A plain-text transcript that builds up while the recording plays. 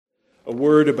a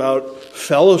word about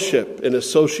fellowship and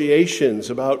associations,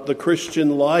 about the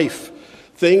Christian life,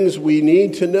 things we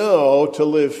need to know to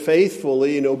live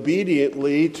faithfully and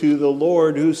obediently to the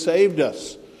Lord who saved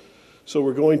us. So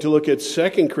we're going to look at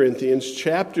 2 Corinthians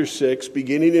chapter 6,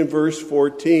 beginning in verse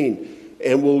 14,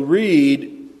 and we'll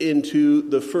read into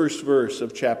the first verse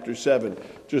of chapter 7.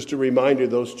 Just a reminder,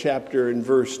 those chapter and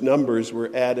verse numbers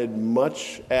were added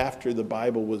much after the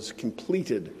Bible was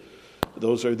completed.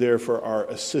 Those are there for our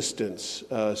assistance.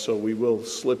 So we will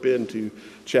slip into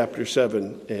chapter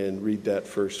 7 and read that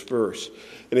first verse.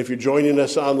 And if you're joining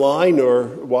us online or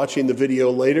watching the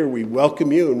video later, we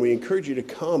welcome you and we encourage you to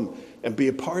come and be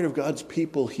a part of God's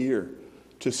people here,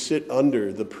 to sit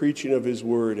under the preaching of his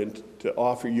word and to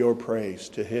offer your praise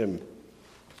to him.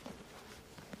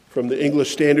 From the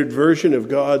English Standard Version of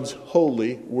God's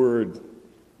holy word.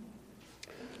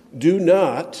 Do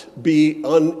not be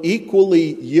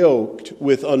unequally yoked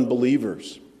with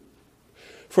unbelievers.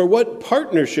 For what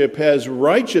partnership has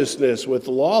righteousness with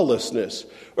lawlessness?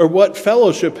 Or what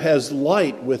fellowship has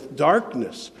light with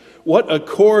darkness? What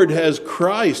accord has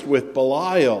Christ with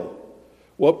Belial?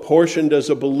 What portion does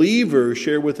a believer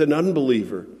share with an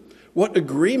unbeliever? What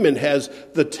agreement has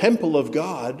the temple of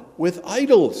God with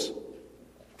idols?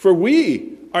 For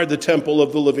we are the temple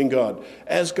of the living God.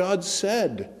 As God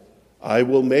said, I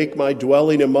will make my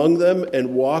dwelling among them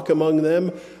and walk among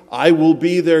them. I will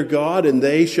be their God and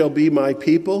they shall be my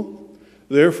people.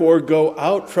 Therefore go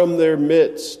out from their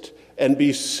midst and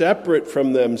be separate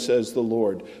from them, says the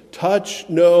Lord. Touch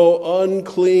no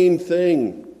unclean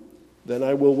thing. Then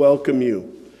I will welcome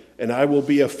you, and I will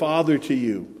be a father to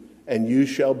you, and you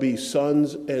shall be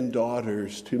sons and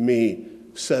daughters to me,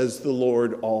 says the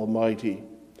Lord Almighty.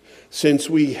 Since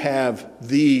we have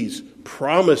these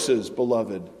promises,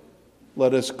 beloved,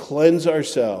 let us cleanse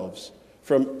ourselves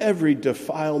from every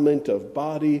defilement of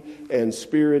body and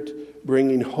spirit,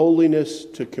 bringing holiness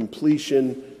to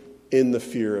completion in the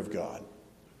fear of God.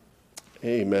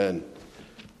 Amen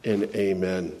and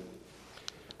amen.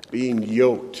 Being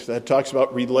yoked, that talks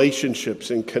about relationships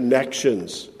and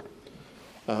connections.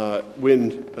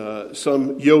 When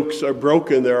some yokes are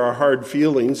broken, there are hard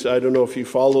feelings. I don't know if you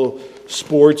follow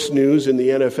sports news. In the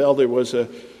NFL, there was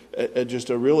just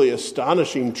a really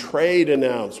astonishing trade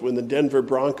announced when the Denver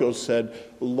Broncos said,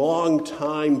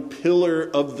 longtime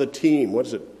pillar of the team, what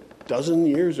is it, dozen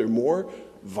years or more?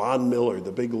 Von Miller,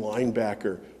 the big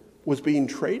linebacker, was being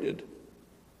traded.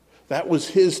 That was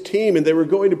his team, and they were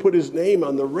going to put his name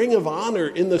on the Ring of Honor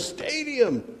in the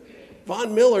stadium.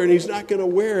 Von Miller, and he's not going to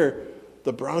wear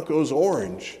the Broncos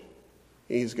orange.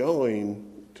 He's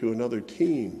going to another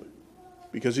team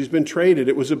because he's been traded.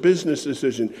 It was a business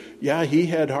decision. Yeah, he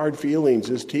had hard feelings.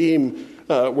 His team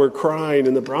were crying,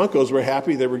 and the Broncos were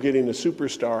happy they were getting a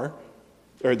superstar,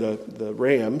 or the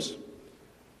Rams.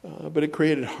 But it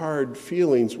created hard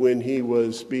feelings when he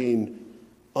was being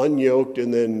unyoked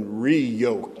and then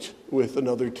re-yoked with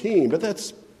another team. But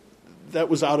that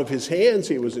was out of his hands.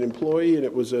 He was an employee, and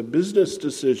it was a business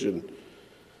decision.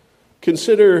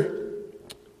 Consider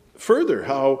further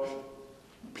how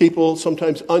people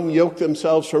sometimes unyoke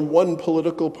themselves from one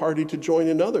political party to join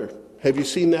another. Have you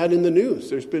seen that in the news?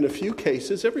 There's been a few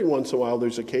cases. Every once in a while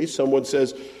there's a case. Someone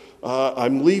says,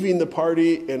 I'm leaving the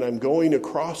party and I'm going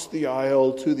across the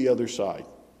aisle to the other side.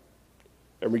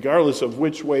 And regardless of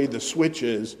which way the switch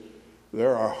is,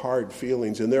 there are hard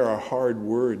feelings and there are hard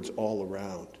words all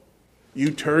around. You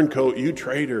turncoat, you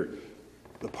traitor.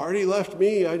 The party left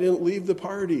me, I didn't leave the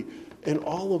party. And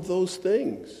all of those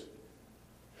things.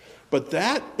 But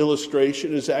that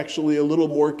illustration is actually a little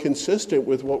more consistent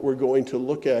with what we're going to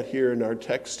look at here in our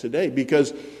text today.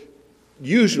 Because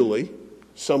usually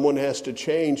someone has to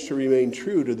change to remain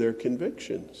true to their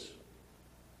convictions.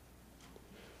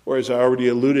 Or as I already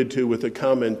alluded to with a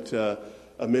comment a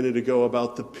minute ago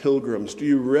about the Pilgrims. Do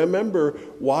you remember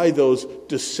why those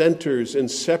dissenters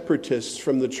and separatists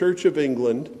from the Church of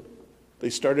England, they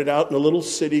started out in a little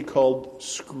city called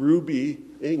Scrooby,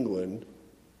 England.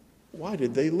 Why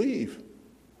did they leave?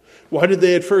 Why did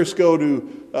they at first go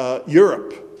to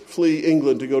Europe, flee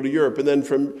England to go to Europe, and then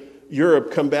from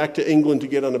Europe come back to England to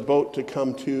get on a boat to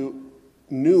come to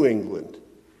New England?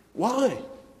 Why?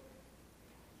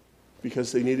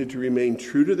 Because they needed to remain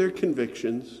true to their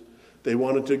convictions. They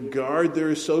wanted to guard their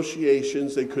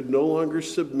associations. They could no longer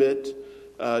submit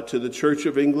to the Church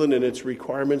of England and its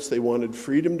requirements. They wanted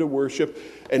freedom to worship.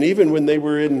 And even when they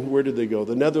were in, where did they go?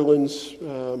 The Netherlands,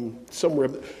 somewhere.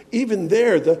 Even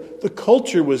there, the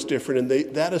culture was different,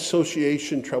 and that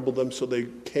association troubled them, so they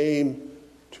came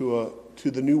to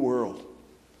the New World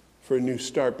for a new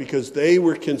start because they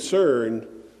were concerned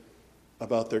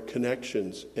about their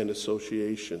connections and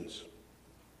associations.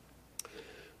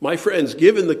 My friends,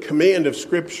 given the command of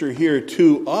Scripture here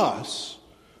to us,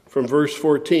 from verse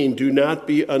 14, do not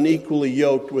be unequally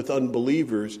yoked with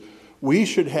unbelievers, we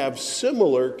should have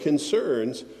similar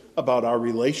concerns about our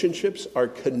relationships, our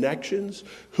connections,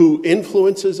 who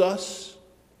influences us,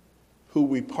 who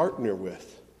we partner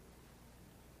with.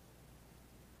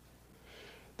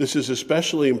 This is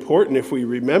especially important if we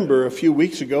remember a few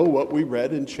weeks ago what we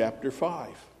read in chapter 5.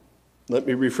 Let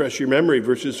me refresh your memory,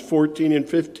 verses 14 and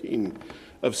 15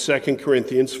 of 2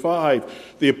 Corinthians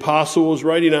 5. The apostle was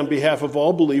writing on behalf of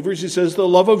all believers. He says, the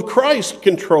love of Christ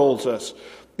controls us,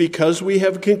 because we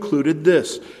have concluded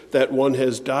this, that one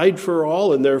has died for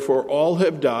all, and therefore all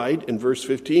have died, in verse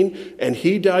 15, and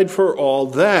he died for all,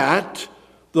 that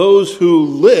those who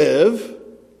live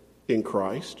in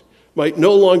Christ might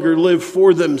no longer live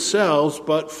for themselves,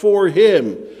 but for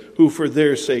him who for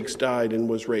their sakes died and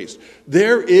was raised.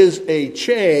 There is a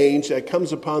change that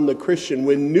comes upon the Christian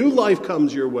when new life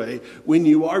comes your way. When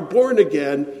you are born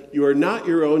again, you are not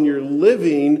your own. You're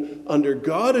living under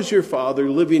God as your Father,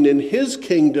 living in his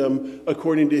kingdom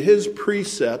according to his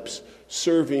precepts,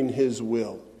 serving his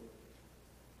will.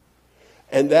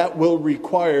 And that will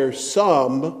require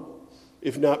some,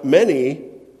 if not many,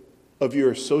 of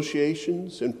your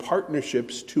associations and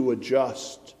partnerships to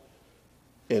adjust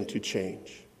and to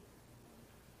change.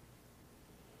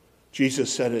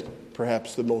 Jesus said it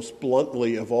perhaps the most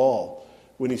bluntly of all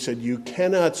when he said, you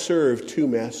cannot serve two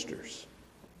masters.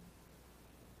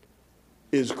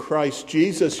 Is Christ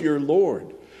Jesus your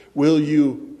Lord? Will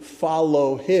you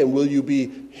follow him? Will you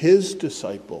be his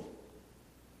disciple?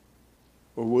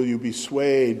 Or will you be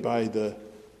swayed by the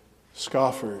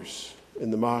scoffers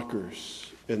and the mockers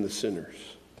and the sinners?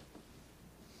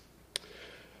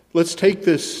 Let's take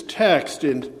this text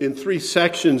in three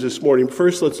sections this morning.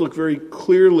 First, let's look very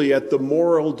clearly at the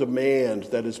moral demand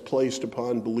that is placed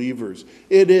upon believers.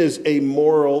 It is a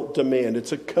moral demand.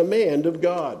 It's a command of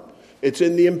God. It's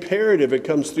in the imperative. It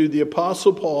comes through the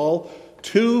Apostle Paul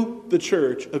to the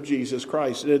church of Jesus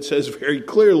Christ. And it says very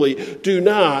clearly, do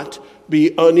not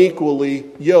be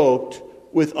unequally yoked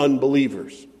with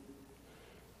unbelievers.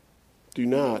 Do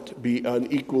not be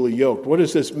unequally yoked. What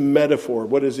is this metaphor?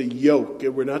 What is a yoke?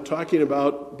 We're not talking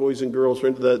about, boys and girls,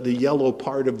 the yellow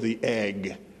part of the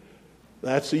egg.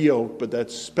 That's a yoke, but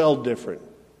that's spelled different.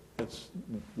 That's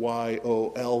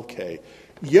Y-O-L-K.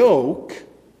 Yoke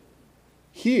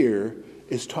here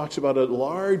talks about a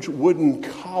large wooden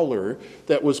collar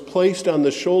that was placed on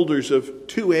the shoulders of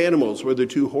two animals, whether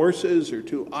two horses or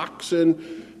two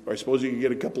oxen, or I suppose you could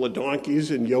get a couple of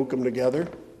donkeys and yoke them together.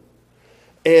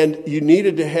 And you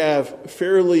needed to have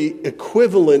fairly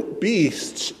equivalent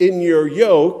beasts in your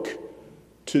yoke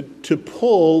to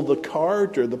pull the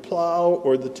cart or the plow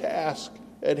or the task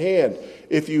at hand.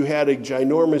 If you had a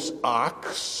ginormous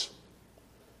ox,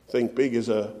 think big as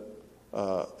a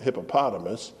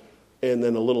hippopotamus, and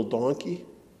then a little donkey,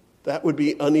 that would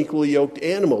be unequally yoked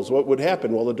animals. What would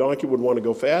happen? Well, the donkey would want to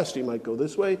go fast. He might go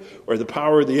this way, or the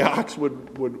power of the ox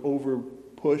would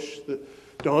over-push the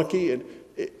donkey, and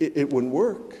it wouldn't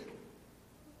work.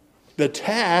 The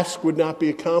task would not be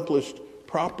accomplished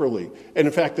properly. And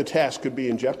in fact, the task could be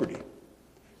in jeopardy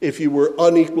if you were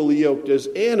unequally yoked as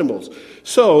animals.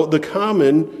 So the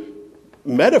common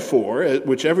metaphor,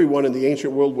 which everyone in the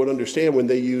ancient world would understand when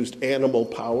they used animal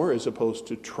power as opposed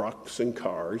to trucks and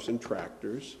cars and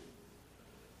tractors,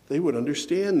 they would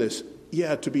understand this.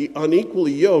 Yeah, to be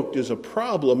unequally yoked is a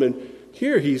problem. And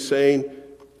here he's saying,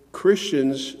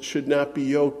 Christians should not be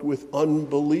yoked with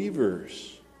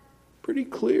unbelievers. Pretty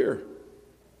clear.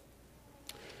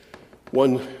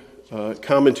 One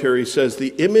commentary says,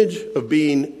 the image of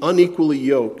being unequally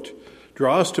yoked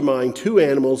draws to mind two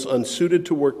animals unsuited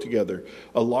to work together.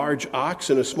 A large ox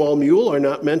and a small mule are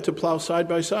not meant to plow side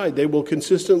by side. They will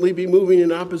consistently be moving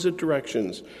in opposite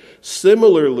directions.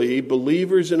 Similarly,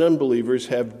 believers and unbelievers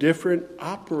have different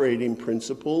operating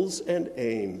principles and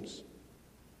aims.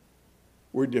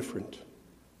 We're different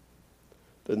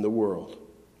than the world.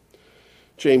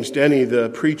 James Denny, the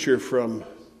preacher from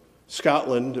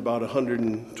Scotland about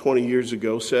 120 years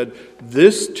ago, said,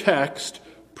 this text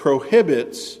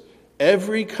prohibits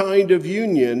every kind of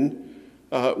union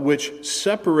which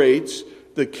separates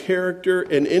the character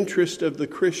and interest of the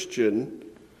Christian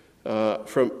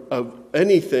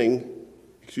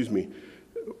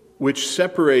which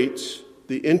separates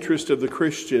the interest of the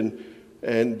Christian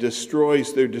and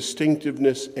destroys their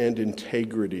distinctiveness and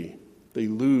integrity. They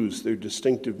lose their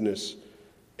distinctiveness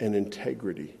and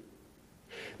integrity.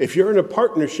 If you're in a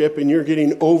partnership and you're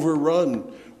getting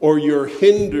overrun or you're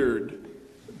hindered,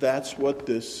 that's what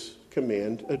this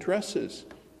command addresses.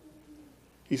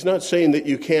 He's not saying that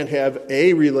you can't have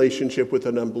a relationship with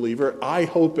an unbeliever. I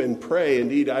hope and pray,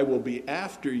 indeed I will be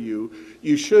after you.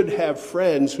 You should have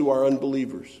friends who are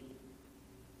unbelievers.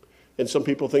 And some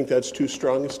people think that's too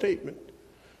strong a statement.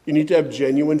 You need to have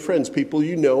genuine friends, people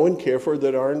you know and care for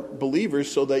that aren't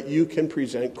believers, so that you can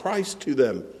present Christ to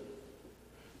them.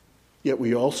 Yet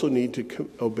we also need to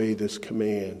obey this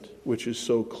command, which is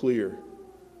so clear.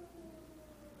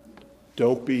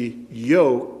 Don't be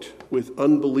yoked with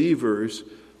unbelievers,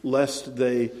 lest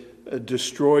they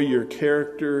destroy your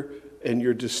character and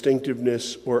your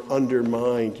distinctiveness or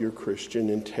undermine your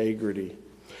Christian integrity.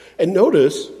 And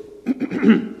notice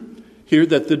here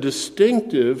that the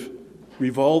distinctive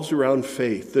revolves around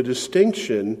faith. The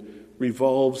distinction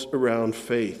revolves around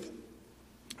faith.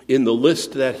 In the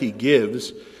list that he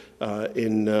gives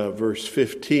in verse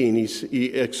 15, he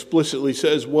explicitly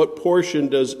says, what portion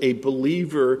does a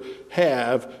believer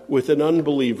have with an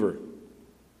unbeliever?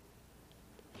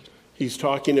 He's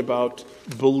talking about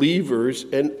believers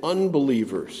and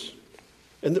unbelievers.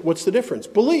 And what's the difference?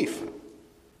 Belief.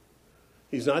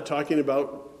 He's not talking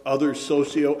about other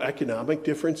socioeconomic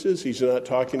differences. He's not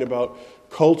talking about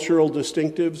cultural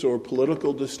distinctives or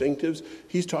political distinctives.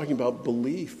 He's talking about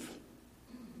belief.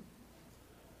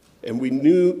 And we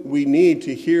need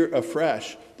to hear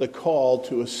afresh the call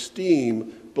to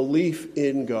esteem belief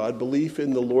in God, belief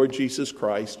in the Lord Jesus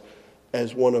Christ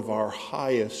as one of our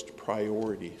highest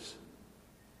priorities.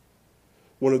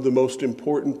 One of the most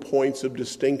important points of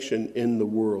distinction in the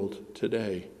world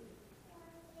today.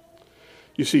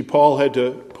 You see, Paul had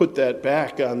to put that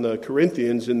back on the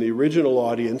Corinthians in the original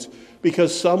audience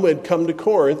because some had come to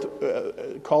Corinth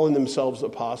calling themselves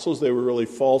apostles. They were really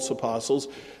false apostles,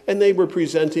 and they were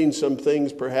presenting some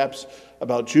things perhaps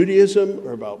about Judaism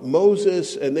or about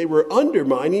Moses, and they were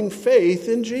undermining faith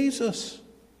in Jesus.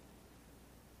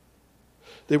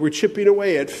 They were chipping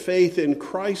away at faith in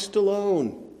Christ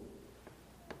alone.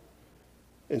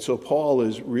 And so Paul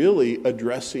is really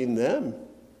addressing them.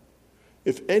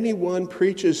 If anyone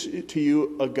preaches to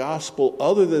you a gospel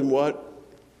other than what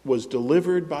was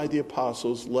delivered by the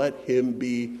apostles, let him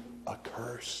be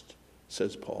accursed,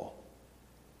 says Paul.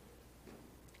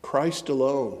 Christ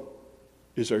alone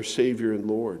is our Savior and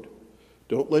Lord.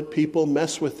 Don't let people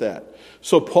mess with that.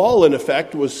 So Paul, in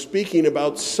effect, was speaking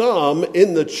about some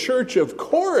in the church of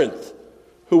Corinth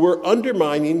who were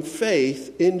undermining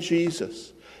faith in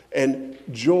Jesus and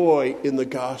joy in the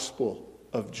gospel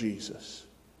of Jesus.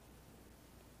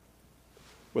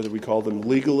 Whether we call them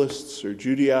legalists or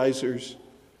Judaizers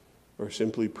or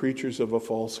simply preachers of a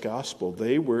false gospel,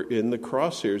 they were in the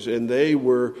crosshairs and they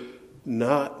were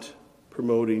not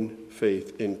promoting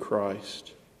faith in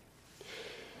Christ.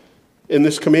 And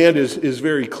this command is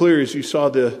very clear, as you saw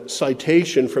the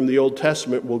citation from the Old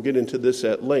Testament. We'll get into this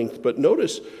at length, but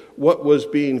notice what was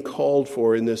being called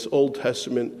for in this Old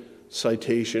Testament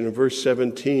citation. In verse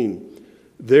 17,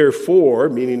 therefore,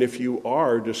 meaning if you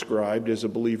are described as a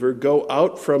believer, go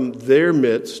out from their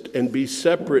midst and be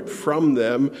separate from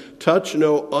them. Touch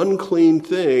no unclean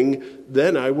thing,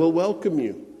 then I will welcome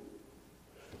you.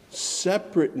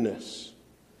 Separateness,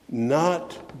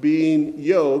 not being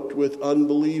yoked with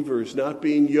unbelievers, not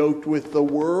being yoked with the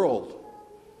world,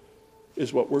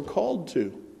 is what we're called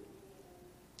to.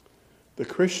 The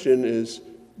Christian is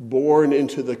born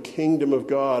into the kingdom of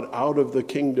God, out of the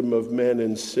kingdom of men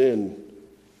and sin.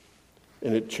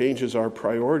 And it changes our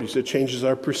priorities. It changes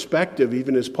our perspective,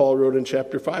 even as Paul wrote in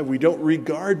chapter 5. We don't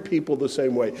regard people the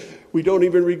same way. We don't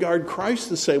even regard Christ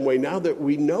the same way now that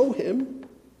we know him.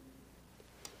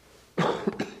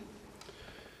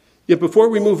 Yet before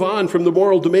we move on from the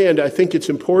moral demand, I think it's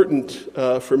important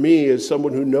for me as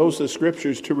someone who knows the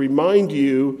Scriptures to remind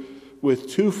you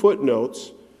with 2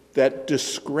 footnotes that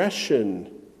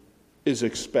discretion is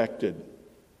expected.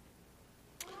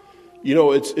 You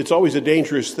know, it's always a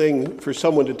dangerous thing for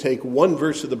someone to take one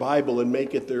verse of the Bible and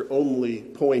make it their only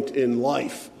point in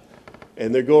life.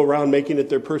 And they go around making it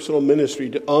their personal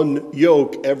ministry to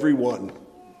unyoke everyone.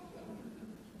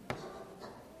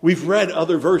 We've read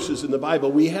other verses in the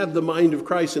Bible. We have the mind of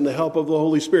Christ and the help of the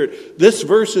Holy Spirit. This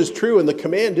verse is true and the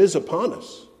command is upon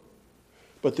us.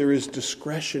 But there is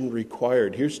discretion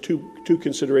required. Here's two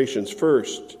considerations.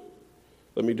 First,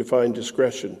 let me define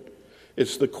discretion.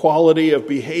 It's the quality of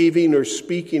behaving or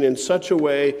speaking in such a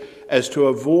way as to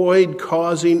avoid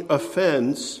causing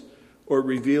offense or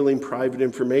revealing private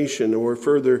information. Or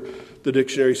further, the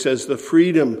dictionary says the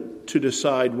freedom to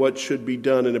decide what should be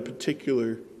done in a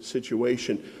particular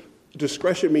situation.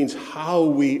 Discretion means how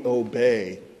we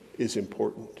obey is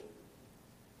important.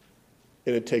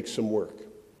 And it takes some work.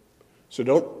 So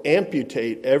don't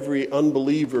amputate every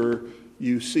unbeliever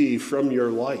you see from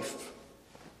your life.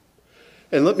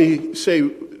 And let me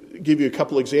give you a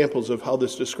couple examples of how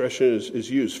this discretion is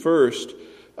used. First,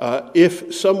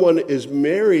 if someone is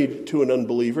married to an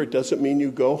unbeliever, it doesn't mean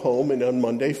you go home and on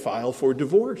Monday file for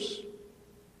divorce.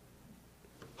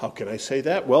 How can I say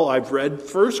that? Well, I've read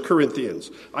 1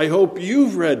 Corinthians. I hope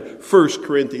you've read 1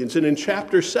 Corinthians. And in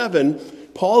chapter 7,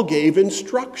 Paul gave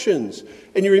instructions.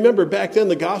 And you remember back then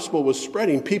the gospel was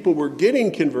spreading. People were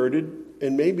getting converted,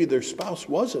 and maybe their spouse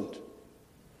wasn't.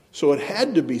 So it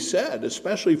had to be said,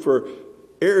 especially for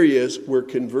areas where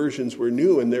conversions were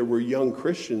new and there were young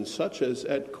Christians, such as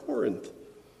at Corinth.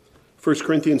 1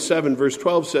 Corinthians 7 verse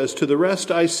 12 says, "To the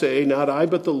rest I say, not I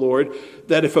but the Lord,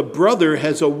 that if a brother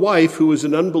has a wife who is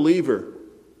an unbeliever,"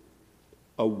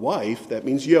 a wife, that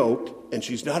means yoked, and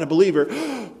she's not a believer,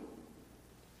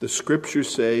 the scriptures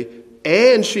say,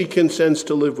 "and she consents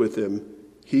to live with him,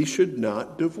 he should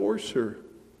not divorce her."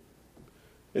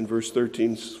 And verse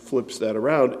 13 flips that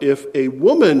around. "If a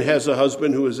woman has a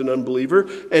husband who is an unbeliever,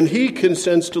 and he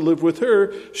consents to live with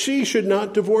her, she should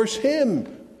not divorce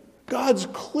him." God's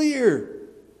clear.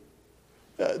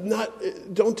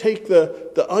 Don't take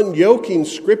the unyoking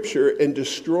scripture and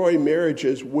destroy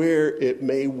marriages where it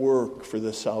may work for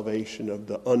the salvation of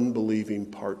the unbelieving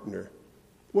partner.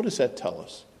 What does that tell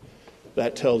us?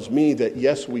 That tells me that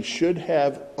yes, we should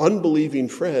have unbelieving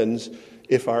friends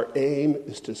if our aim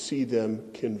is to see them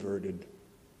converted.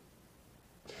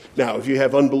 Now, if you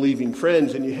have unbelieving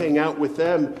friends and you hang out with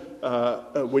them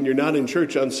when you're not in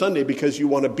church on Sunday because you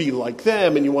want to be like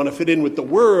them and you want to fit in with the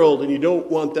world and you don't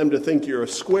want them to think you're a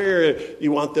square,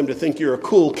 you want them to think you're a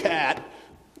cool cat.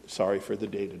 Sorry for the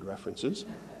dated references.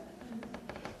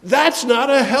 That's not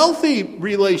a healthy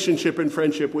relationship and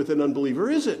friendship with an unbeliever,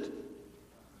 is it?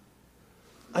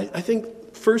 I think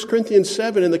 1 Corinthians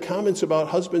 7 and the comments about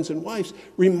husbands and wives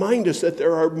remind us that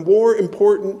there are more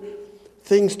important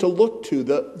things to look to,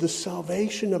 the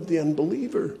salvation of the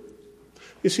unbeliever.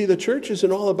 You see, the church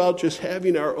isn't all about just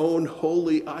having our own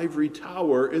holy ivory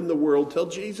tower in the world till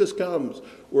Jesus comes.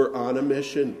 We're on a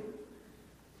mission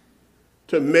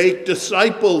to make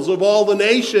disciples of all the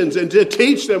nations and to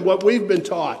teach them what we've been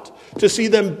taught, to see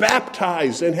them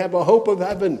baptized and have a hope of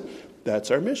heaven. That's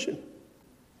our mission.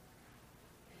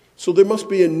 So there must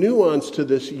be a nuance to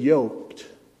this yoke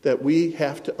that we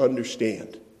have to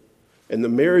understand. And the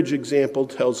marriage example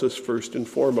tells us first and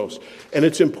foremost. And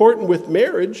it's important with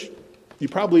marriage. You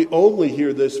probably only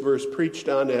hear this verse preached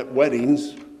on at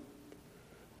weddings,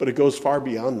 but it goes far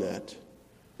beyond that.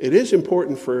 It is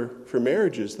important for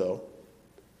marriages, though.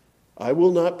 I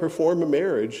will not perform a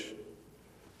marriage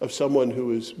of someone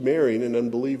who is marrying an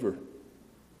unbeliever.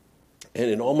 And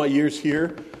in all my years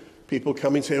here, people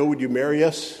come and say, "Oh, would you marry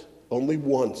us?" Only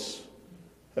once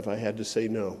have I had to say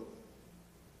no.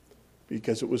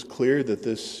 Because it was clear that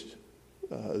this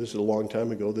is a long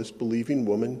time ago, this believing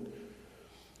woman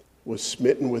was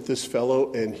smitten with this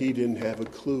fellow, and he didn't have a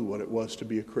clue what it was to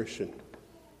be a Christian.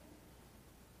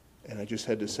 And I just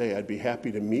had to say, I'd be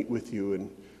happy to meet with you and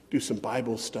do some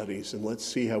Bible studies, and let's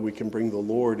see how we can bring the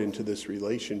Lord into this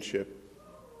relationship.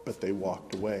 But they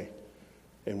walked away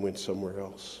and went somewhere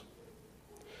else.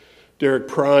 Derek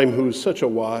Prime, who is such a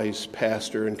wise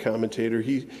pastor and commentator,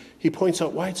 he points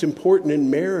out why it's important in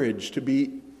marriage to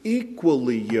be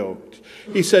equally yoked.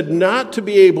 He said not to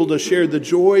be able to share the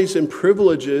joys and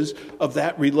privileges of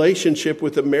that relationship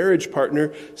with a marriage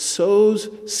partner sows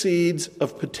seeds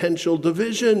of potential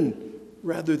division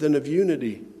rather than of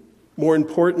unity. More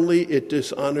importantly, it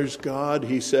dishonors God,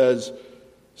 he says,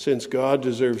 since God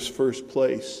deserves first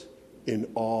place in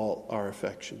all our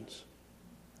affections.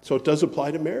 So it does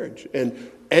apply to marriage and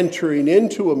entering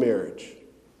into a marriage.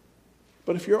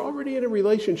 But if you're already in a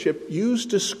relationship, use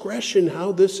discretion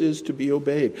how this is to be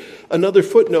obeyed. Another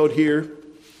footnote here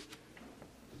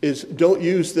is don't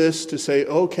use this to say,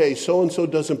 okay, so-and-so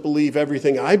doesn't believe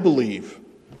everything I believe,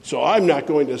 so I'm not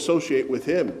going to associate with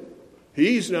him.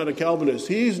 He's not a Calvinist.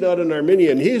 He's not an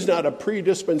Arminian. He's not a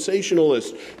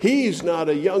pre-dispensationalist. He's not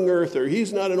a young earther.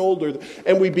 He's not an old earther.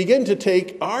 And we begin to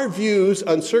take our views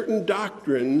on certain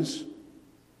doctrines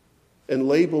and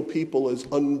label people as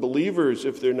unbelievers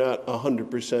if they're not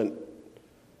 100%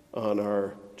 on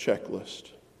our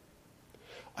checklist.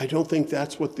 I don't think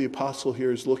that's what the apostle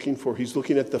here is looking for. He's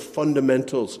looking at the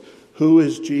fundamentals. Who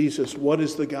is Jesus? What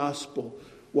is the gospel?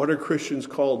 What are Christians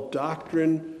called?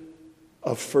 Doctrine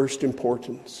of first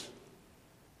importance.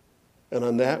 And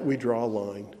on that we draw a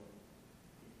line.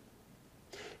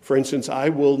 For instance, I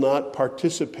will not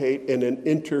participate in an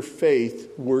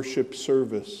interfaith worship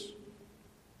service.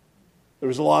 There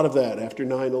was a lot of that after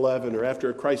 9/11 or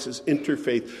after a crisis,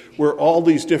 interfaith, where all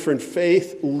these different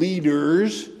faith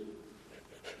leaders,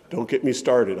 don't get me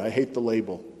started, I hate the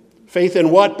label. Faith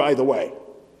in what, by the way?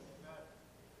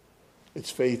 It's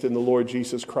faith in the Lord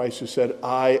Jesus Christ, who said,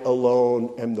 I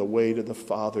alone am the way to the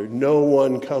Father. No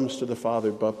one comes to the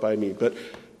Father but by me. But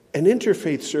an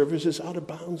interfaith service is out of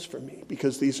bounds for me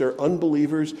because these are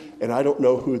unbelievers and I don't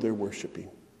know who they're worshiping.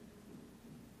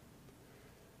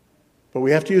 But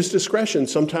we have to use discretion.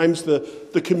 Sometimes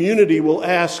the community will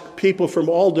ask people from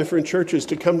all different churches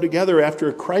to come together after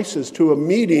a crisis to a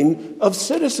meeting of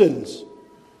citizens.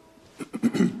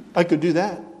 I could do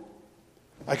that.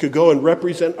 I could go and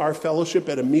represent our fellowship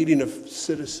at a meeting of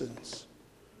citizens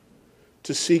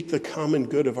to seek the common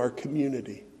good of our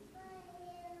community.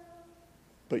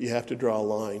 But you have to draw a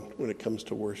line when it comes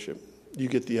to worship. You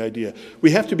get the idea.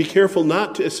 We have to be careful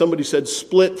not to, as somebody said,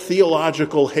 split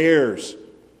theological hairs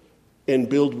and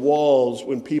build walls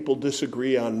when people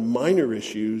disagree on minor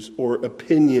issues or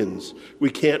opinions. We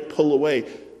can't pull away.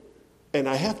 And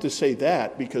I have to say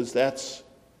that because that's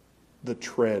the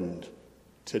trend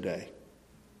today.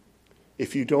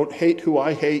 If you don't hate who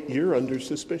I hate, you're under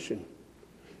suspicion.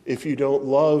 If you don't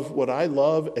love what I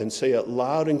love and say it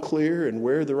loud and clear and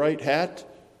wear the right hat,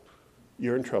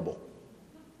 you're in trouble.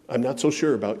 I'm not so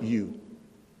sure about you.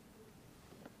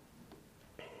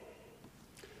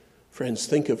 Friends,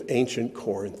 think of ancient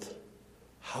Corinth.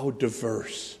 How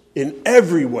diverse in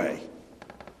every way.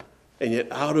 And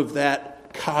yet out of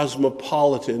that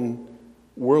cosmopolitan,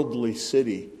 worldly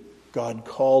city, God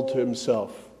called to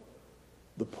himself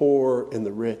the poor and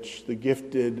the rich, the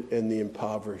gifted and the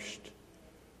impoverished.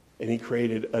 And he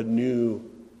created a new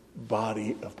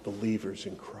body of believers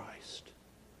in Christ.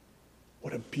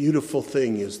 What a beautiful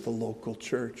thing is the local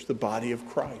church, the body of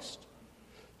Christ.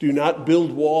 Do not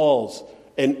build walls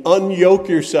and unyoke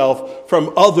yourself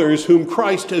from others whom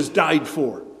Christ has died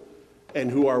for and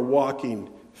who are walking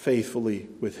faithfully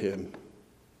with him.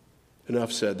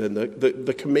 Enough said. And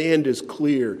the command is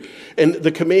clear. And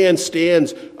the command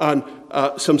stands on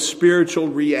some spiritual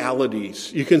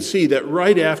realities. You can see that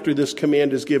right after this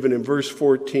command is given in verse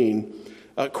 14,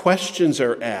 questions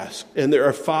are asked. And there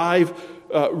are 5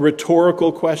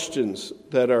 rhetorical questions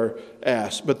that are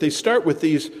asked. But they start with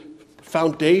these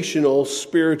foundational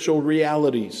spiritual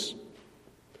realities.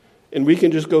 And we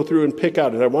can just go through and pick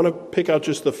out. And I want to pick out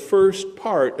just the first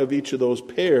part of each of those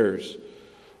pairs.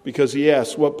 Because he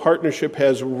asks, what partnership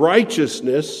has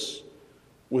righteousness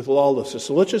with lawlessness?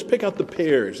 So let's just pick out the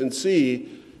pairs and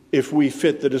see if we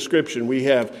fit the description. We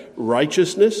have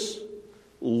righteousness,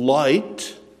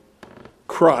 light,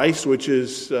 Christ, which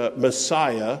is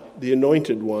Messiah, the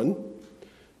anointed one.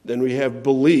 Then we have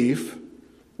belief.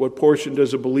 What portion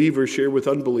does a believer share with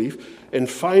unbelief? And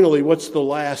finally, what's the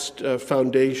last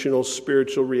foundational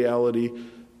spiritual reality?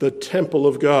 The temple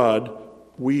of God.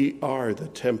 We are the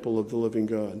temple of the living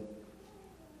God.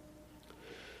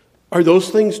 Are those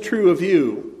things true of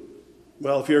you?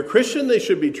 Well, if you're a Christian, they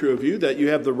should be true of you, that you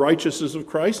have the righteousness of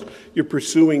Christ. You're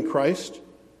pursuing Christ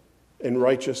and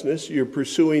righteousness. You're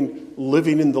pursuing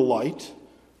living in the light.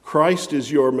 Christ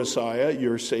is your Messiah,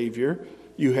 your Savior.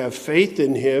 You have faith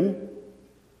in him.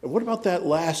 And what about that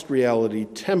last reality,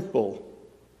 temple?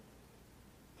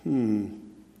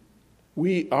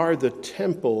 We are the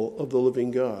temple of the living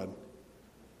God.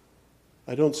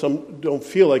 I don't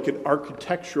feel like an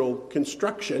architectural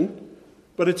construction,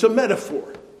 but it's a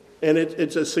metaphor. And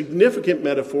it's a significant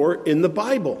metaphor in the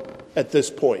Bible at this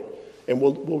point. And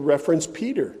we'll reference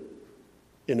Peter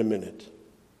in a minute.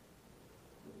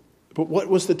 But what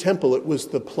was the temple? It was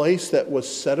the place that was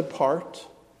set apart.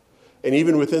 And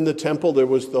even within the temple, there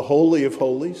was the Holy of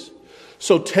Holies.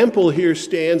 So temple here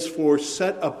stands for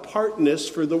set apartness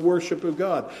for the worship of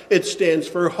God. It stands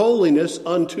for holiness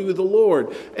unto the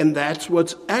Lord. And that's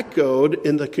what's echoed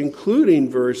in the concluding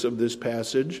verse of this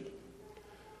passage.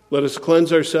 Let us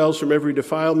cleanse ourselves from every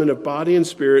defilement of body and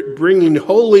spirit, bringing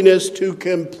holiness to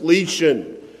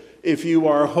completion. If you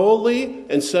are holy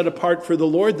and set apart for the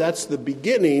Lord, that's the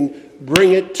beginning.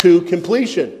 Bring it to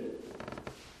completion.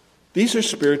 These are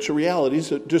spiritual realities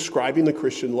describing the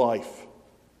Christian life.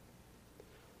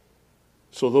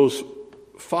 So those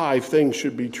 5 things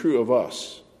should be true of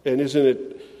us. And isn't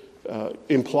it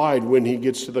implied when he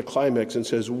gets to the climax and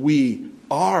says, we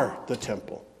are the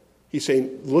temple? He's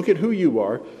saying, look at who you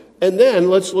are. And then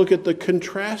let's look at the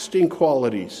contrasting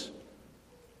qualities.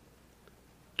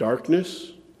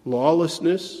 Darkness,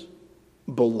 lawlessness,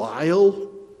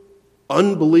 Belial,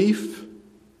 unbelief,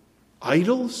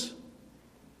 idols.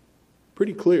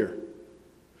 Pretty clear.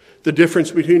 The difference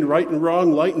between right and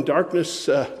wrong, light and darkness,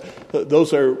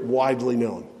 those are widely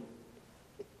known.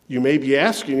 You may be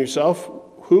asking yourself,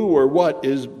 who or what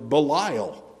is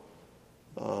Belial?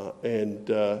 And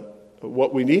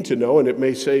what we need to know, and it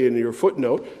may say in your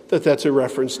footnote, that that's a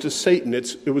reference to Satan.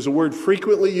 It was a word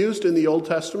frequently used in the Old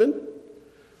Testament.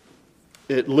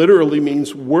 It literally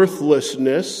means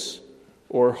worthlessness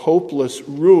or hopeless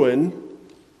ruin.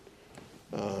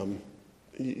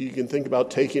 You can think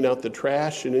about taking out the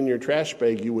trash, and in your trash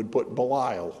bag you would put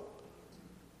Belial.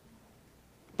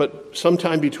 But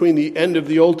sometime between the end of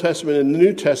the Old Testament and the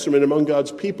New Testament, among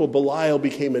God's people, Belial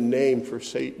became a name for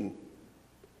Satan.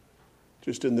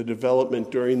 Just in the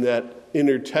development during that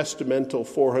intertestamental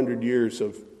 400 years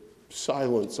of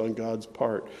silence on God's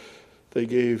part, they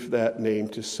gave that name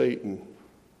to Satan.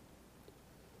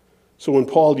 So when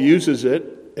Paul uses it,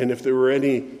 and if there were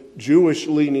any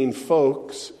Jewish-leaning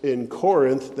folks in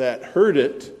Corinth that heard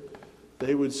it,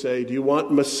 they would say, do you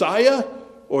want Messiah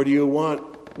or do you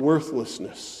want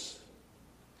worthlessness?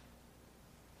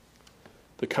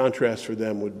 The contrast for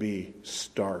them would be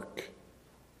stark.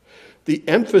 The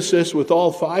emphasis with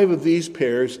all 5 of these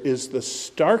pairs is the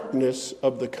starkness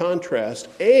of the contrast,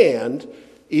 and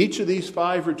each of these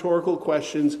 5 rhetorical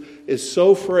questions is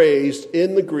so phrased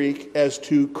in the Greek as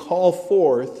to call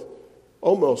forth,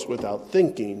 almost without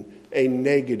thinking, a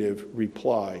negative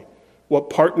reply. What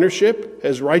partnership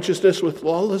has righteousness with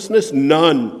lawlessness?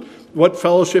 None. What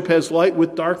fellowship has light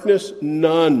with darkness?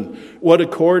 None. What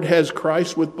accord has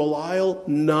Christ with Belial?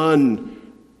 None.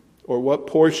 Or what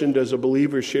portion does a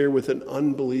believer share with an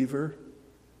unbeliever?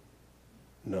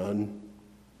 None.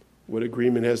 What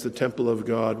agreement has the temple of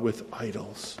God with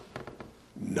idols?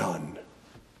 None.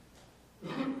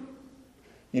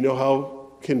 You know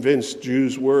how convinced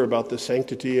Jews were about the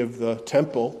sanctity of the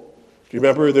temple? Do you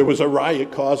remember there was a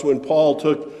riot caused when Paul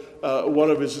took one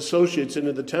of his associates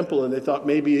into the temple, and they thought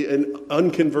maybe an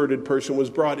unconverted person was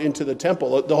brought into the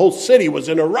temple. The whole city was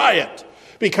in a riot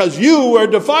because you are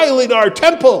defiling our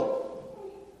temple.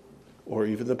 Or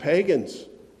even the pagans,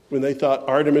 when they thought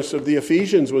Artemis of the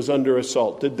Ephesians was under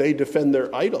assault, did they defend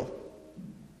their idol?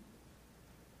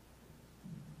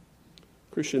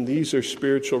 Christian, these are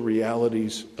spiritual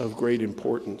realities of great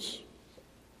importance.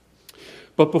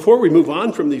 But before we move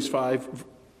on from these 5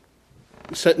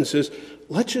 sentences,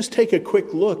 let's just take a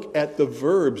quick look at the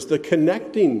verbs, the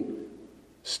connecting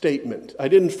statement. I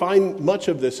didn't find much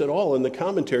of this at all in the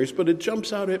commentaries, but it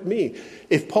jumps out at me.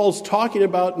 If Paul's talking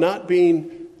about not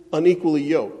being unequally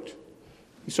yoked,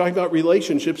 he's talking about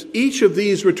relationships. Each of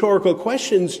these rhetorical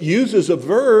questions uses a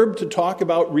verb to talk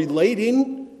about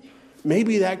relating.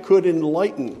 Maybe that could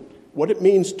enlighten what it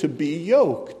means to be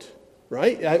yoked,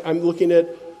 right? I'm looking at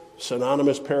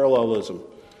synonymous parallelism.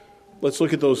 Let's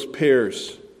look at those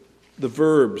pairs. The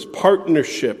verbs,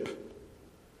 partnership.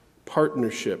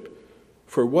 Partnership.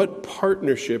 For what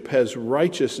partnership has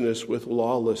righteousness with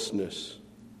lawlessness?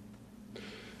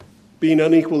 Being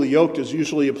unequally yoked is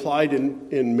usually applied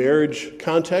in marriage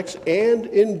contexts and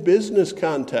in business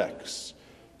contexts.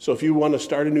 So if you want to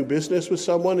start a new business with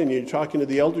someone and you're talking to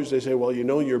the elders, they say, well, you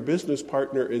know, your business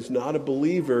partner is not a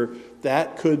believer.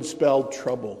 That could spell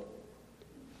trouble.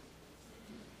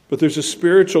 But there's a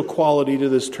spiritual quality to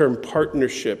this term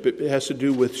partnership. It has to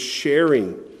do with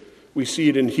sharing. We see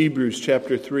it in Hebrews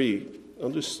chapter 3. I'll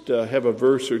just have a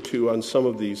verse or two on some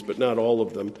of these, but not all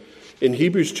of them. In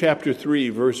Hebrews chapter 3,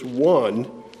 verse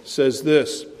 1 says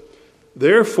this,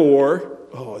 therefore,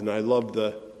 and I love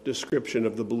the description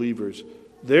of the believers,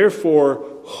 therefore,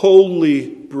 holy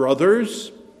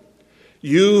brothers,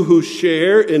 you who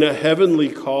share in a heavenly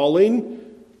calling,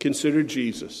 consider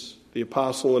Jesus, the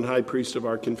apostle and high priest of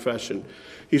our confession.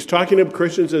 He's talking of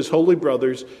Christians as holy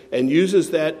brothers and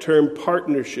uses that term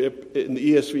partnership, and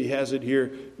the ESV has it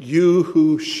here, you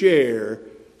who share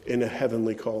in a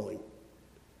heavenly calling.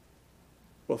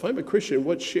 Well, if I'm a Christian,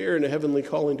 what share in a heavenly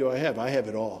calling do I have? I have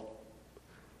it all.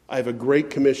 I have a great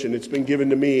commission. It's been given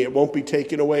to me. It won't be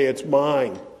taken away. It's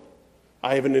mine.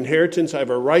 I have an inheritance. I have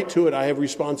a right to it. I have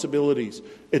responsibilities.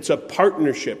 It's a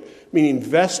partnership, meaning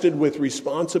vested with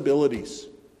responsibilities.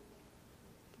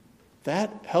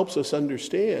 That helps us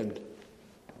understand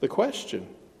the question,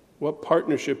 what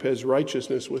partnership has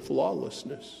righteousness with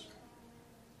lawlessness?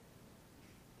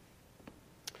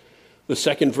 The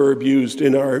second verb used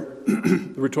in our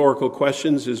rhetorical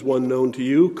questions is one known to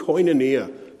you,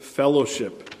 koinonia,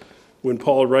 fellowship. When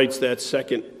Paul writes that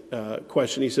second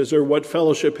question, he says, or what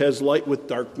fellowship has light with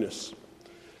darkness?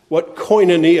 What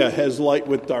koinonia has light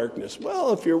with darkness?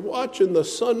 Well, if you're watching the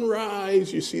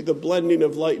sunrise, you see the blending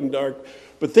of light and dark.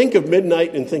 But think of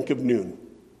midnight and think of noon.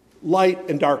 Light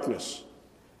and darkness.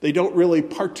 They don't really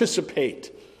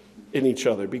participate in each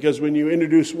other because when you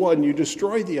introduce one, you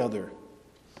destroy the other.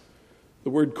 The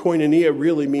word koinonia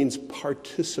really means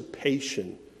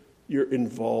participation. You're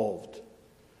involved.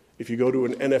 If you go to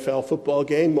an NFL football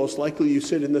game, most likely you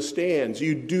sit in the stands.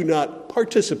 You do not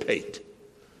participate.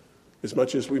 As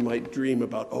much as we might dream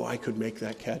about, I could make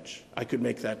that catch. I could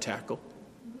make that tackle.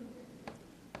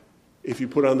 If you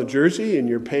put on the jersey and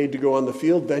you're paid to go on the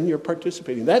field, then you're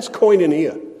participating. That's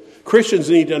koinonia. Christians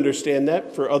need to understand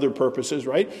that for other purposes,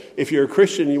 right? If you're a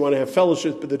Christian and you want to have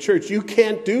fellowship with the church, you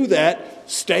can't do that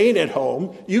staying at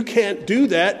home. You can't do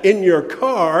that in your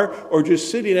car or just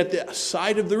sitting at the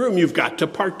side of the room. You've got to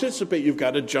participate. You've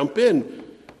got to jump in.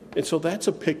 And so that's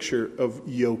a picture of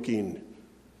yoking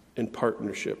and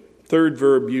partnership. Third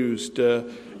verb used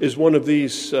is one of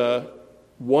these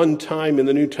one time in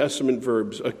the New Testament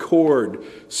verbs, accord,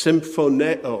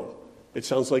 symphoneo. It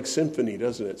sounds like symphony,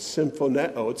 doesn't it?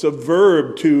 Symphoneo. It's a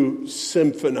verb to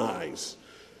symphonize.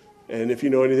 And if you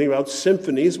know anything about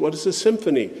symphonies, what is a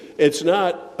symphony? It's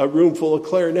not a room full of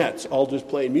clarinets all just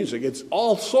playing music. It's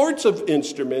all sorts of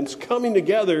instruments coming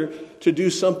together to do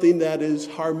something that is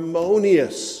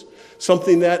harmonious,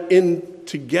 something that in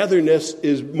togetherness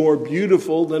is more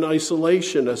beautiful than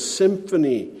isolation, a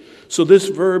symphony. So this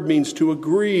verb means to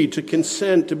agree, to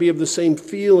consent, to be of the same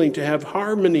feeling, to have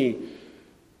harmony,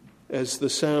 as the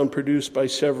sound produced by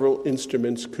several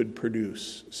instruments could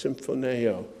produce.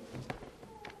 Symphoneo.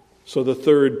 So the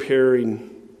third pairing,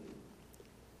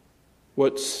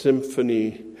 what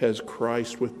symphony has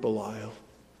Christ with Belial?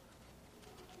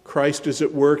 Christ is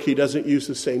at work. He doesn't use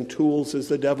the same tools as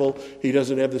the devil. He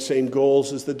doesn't have the same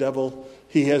goals as the devil.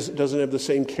 He doesn't have the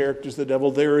same character as the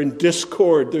devil. They're in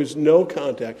discord. There's no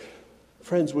contact.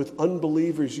 Friends, with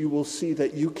unbelievers, you will see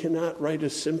that you cannot write a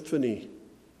symphony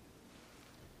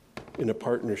in a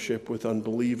partnership with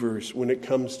unbelievers when it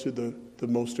comes to the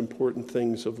most important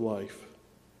things of life.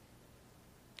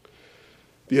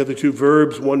 The other two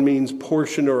verbs, one means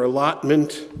portion or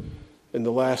allotment, and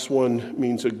the last one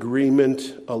means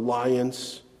agreement,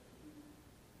 alliance.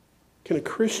 Can a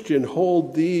Christian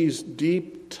hold these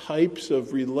deep types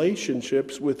of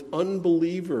relationships with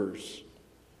unbelievers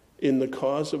in the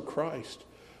cause of Christ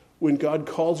when God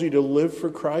calls you to live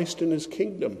for Christ and his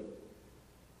kingdom?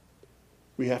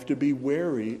 We have to be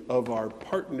wary of our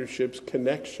partnerships,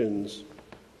 connections,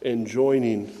 and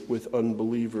joining with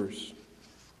unbelievers.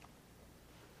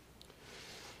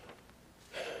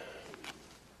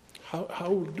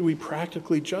 How do we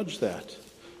practically judge that?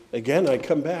 Again, I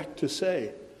come back to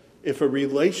say, if a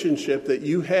relationship that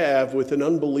you have with an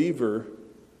unbeliever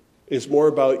is more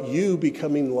about you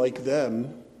becoming like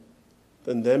them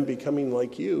than them becoming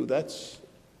like you, that's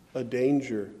a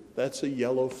danger. That's a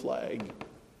yellow flag.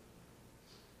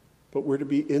 But we're to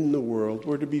be in the world.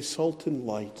 We're to be salt and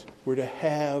light. We're to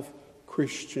have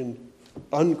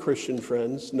unchristian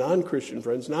friends, non-Christian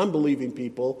friends, non-believing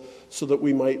people, so that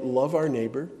we might love our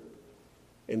neighbor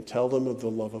and tell them of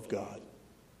the love of God.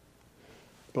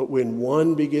 But when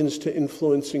one begins to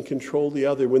influence and control the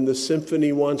other, when the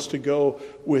symphony wants to go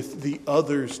with the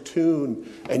other's tune,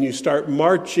 and you start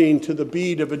marching to the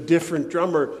beat of a different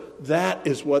drummer, that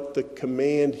is what the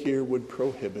command here would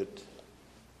prohibit.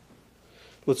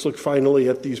 Let's look finally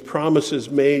at these promises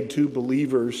made to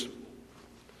believers.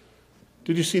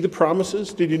 Did you see the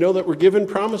promises? Did you know that we're given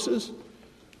promises?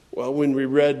 Well, when we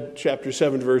read chapter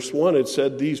 7, verse 1, it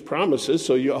said these promises.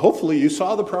 So hopefully you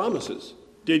saw the promises.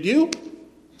 Did you?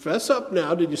 Fess up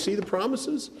now. Did you see the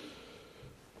promises?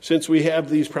 Since we have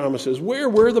these promises, where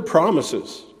were the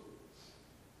promises?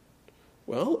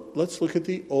 Well, let's look at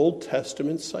the Old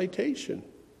Testament citation,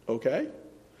 okay?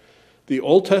 The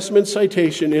Old Testament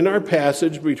citation in our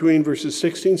passage between verses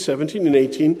 16, 17, and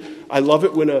 18. I love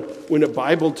it when a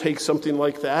Bible takes something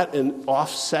like that and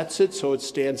offsets it so it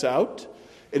stands out.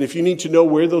 And if you need to know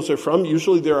where those are from,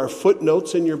 usually there are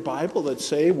footnotes in your Bible that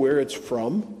say where it's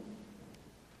from.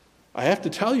 I have to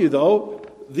tell you, though,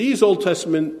 these Old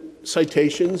Testament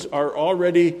citations are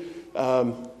already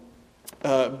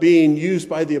being used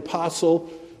by the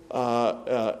apostle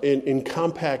in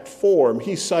compact form.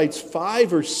 He cites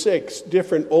 5 or 6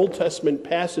 different Old Testament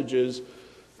passages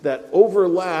that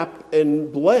overlap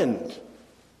and blend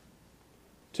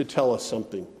to tell us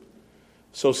something.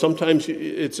 So sometimes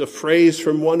it's a phrase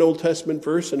from one Old Testament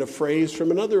verse and a phrase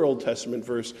from another Old Testament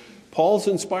verse. Paul's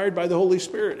inspired by the Holy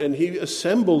Spirit, and he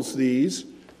assembles these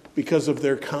because of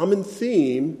their common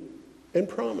theme and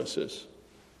promises.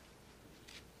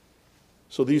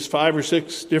 So these 5 or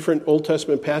 6 different Old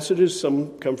Testament passages,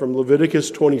 some come from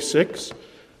Leviticus 26.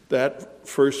 That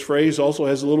first phrase also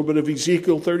has a little bit of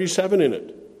Ezekiel 37 in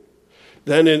it.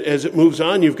 Then as it moves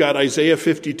on, you've got Isaiah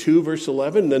 52, verse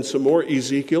 11, then some more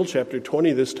Ezekiel, chapter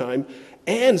 20 this time,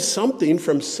 and something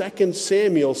from 2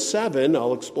 Samuel 7,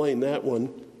 I'll explain that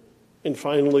one, and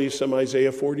finally some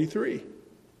Isaiah 43.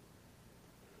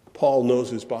 Paul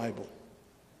knows his Bible.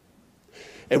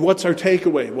 And what's our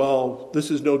takeaway? Well,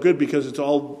 this is no good because it's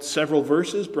all several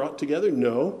verses brought together.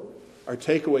 No, our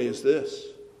takeaway is this.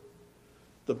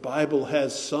 the Bible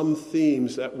has some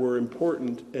themes that were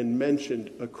important and mentioned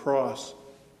across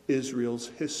Israel's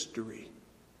history.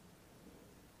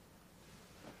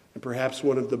 And perhaps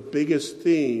one of the biggest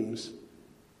themes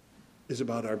is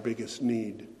about our biggest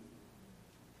need.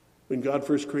 When God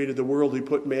first created the world, he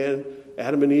put man,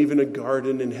 Adam and Eve, in a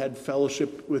garden and had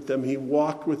fellowship with them. He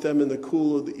walked with them in the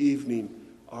cool of the evening.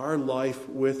 Our life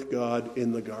with God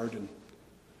in the garden.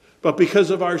 But because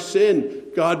of our sin,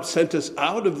 God sent us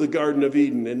out of the Garden of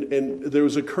Eden, and there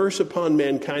was a curse upon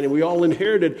mankind, and we all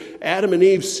inherited Adam and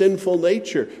Eve's sinful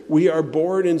nature. We are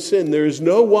born in sin. There is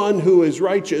no one who is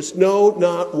righteous. No,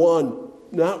 not one.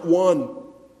 Not one.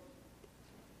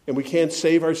 And we can't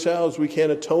save ourselves. We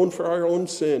can't atone for our own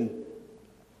sin.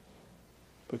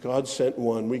 But God sent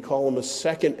one. We call him a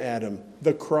second Adam,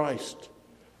 the Christ,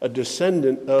 a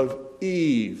descendant of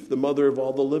Eve, the mother of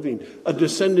all the living, a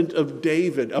descendant of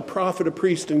David, a prophet, a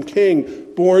priest, and king.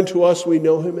 Born to us, we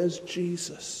know him as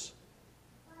Jesus.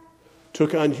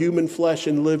 Took on human flesh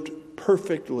and lived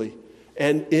perfectly.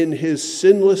 And in his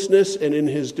sinlessness and in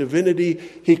his divinity,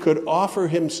 he could offer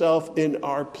himself in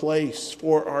our place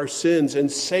for our sins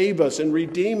and save us and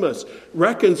redeem us,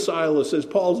 reconcile us, as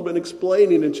Paul's been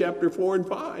explaining in chapter 4 and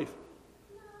 5.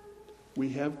 We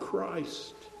have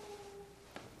Christ.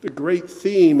 The great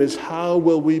theme is, how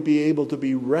will we be able to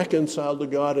be reconciled to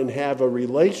God and have a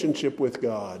relationship with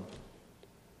God?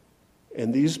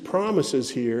 And these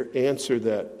promises here answer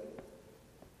that.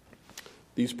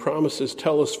 These promises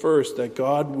tell us first that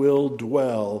God will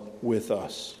dwell with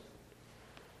us.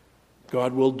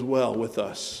 God will dwell with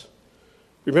us.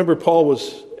 Remember, Paul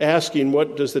was asking,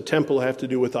 what does the temple have to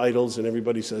do with idols? And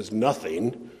everybody says,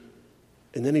 nothing.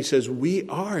 And then he says, we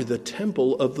are the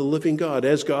temple of the living God,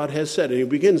 as God has said. And he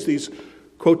begins these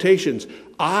quotations.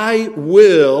 I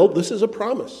will, this is a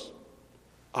promise,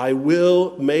 I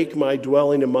will make my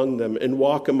dwelling among them and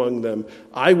walk among them.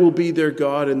 I will be their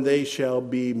God, and they shall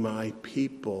be my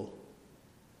people.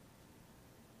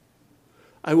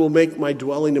 I will make my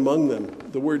dwelling among them.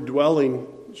 The word dwelling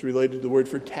is related to the word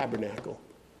for tabernacle.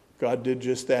 God did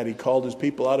just that. He called his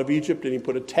people out of Egypt, and he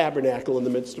put a tabernacle in the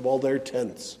midst of all their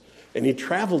tents. And he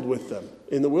traveled with them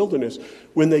in the wilderness.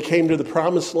 When they came to the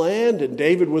promised land and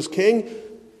David was king,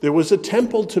 there was a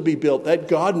temple to be built that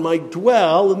God might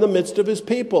dwell in the midst of his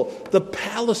people. The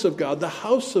palace of God, the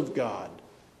house of God.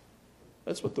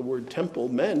 That's what the word temple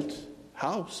meant.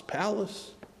 House,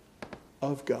 palace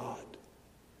of God.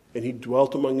 And he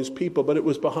dwelt among his people, but it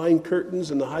was behind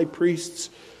curtains, and the high priests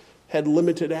had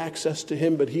limited access to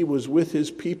him, but he was with his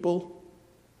people.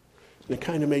 And it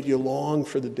kind of made you long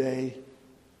for the day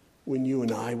when you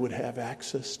and I would have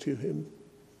access to him.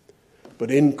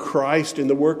 But in Christ, in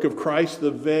the work of Christ,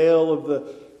 the veil of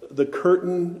the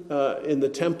curtain in the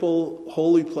temple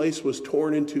holy place was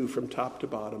torn in two from top to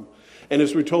bottom. And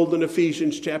as we're told in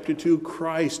Ephesians chapter 2,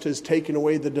 Christ has taken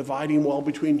away the dividing wall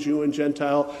between Jew and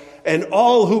Gentile, and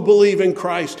all who believe in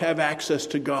Christ have access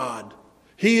to God.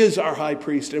 He is our high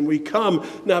priest, and we come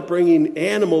not bringing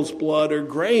animals' blood or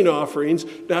grain offerings,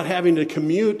 not having to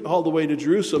commute all the way to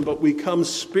Jerusalem, but we come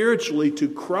spiritually to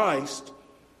Christ,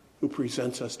 who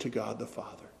presents us to God the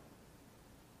Father.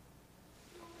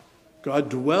 God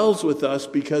dwells with us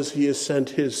because he has sent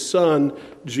his Son,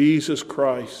 Jesus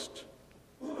Christ.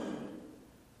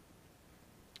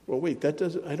 Well, wait,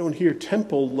 I don't hear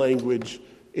temple language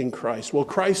in Christ. Well,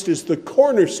 Christ is the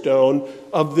cornerstone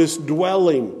of this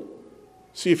dwelling.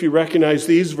 See if you recognize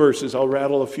these verses. I'll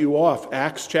rattle a few off.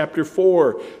 Acts chapter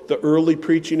 4, the early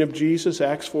preaching of Jesus,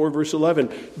 Acts 4 verse 11.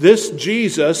 This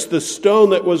Jesus, the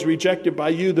stone that was rejected by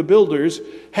you, the builders,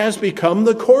 has become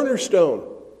the cornerstone.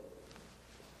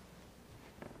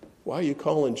 Why are you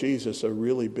calling Jesus a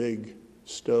really big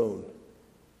stone?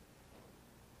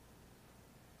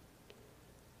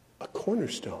 A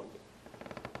cornerstone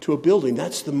to a building.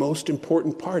 That's the most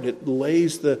important part. It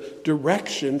lays the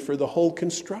direction for the whole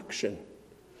construction.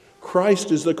 Christ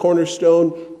is the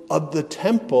cornerstone of the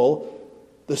temple,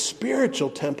 the spiritual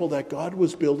temple that God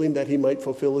was building that he might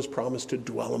fulfill his promise to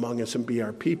dwell among us and be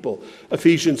our people.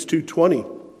 Ephesians 2:20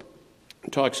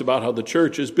 talks about how the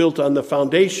church is built on the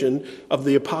foundation of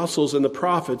the apostles and the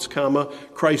prophets,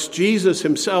 Christ Jesus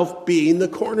himself being the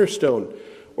cornerstone.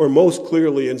 Or most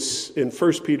clearly in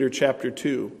 1 Peter chapter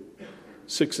 2,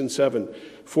 6 and 7.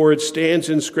 For it stands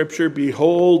in Scripture,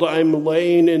 behold, I'm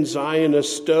laying in Zion a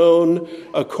stone,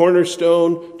 a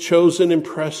cornerstone, chosen and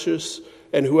precious,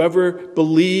 and whoever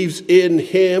believes in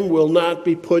him will not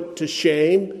be put to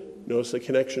shame. Notice the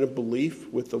connection of belief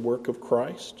with the work of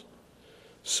Christ.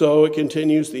 So it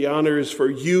continues, the honor is for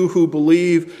you who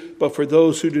believe, but for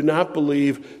those who do not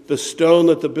believe, the stone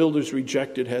that the builders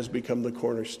rejected has become the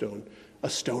cornerstone, a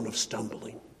stone of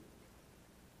stumbling.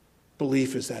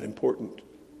 Belief is that important,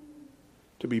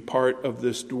 to be part of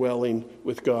this dwelling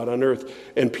with God on earth.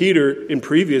 And Peter, in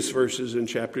previous verses in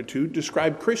chapter 2,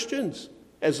 described Christians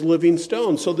as living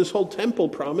stones. So this whole temple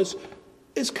promise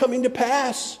is coming to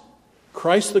pass.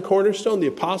 Christ the cornerstone, the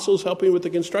apostles helping with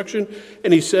the construction.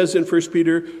 And he says in 1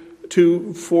 Peter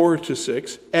 2,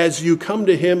 4-6, as you come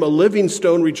to him, a living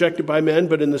stone rejected by men,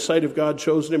 but in the sight of God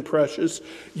chosen and precious,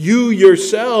 you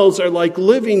yourselves are like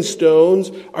living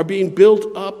stones, are being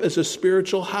built up as a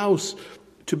spiritual house,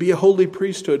 to be a holy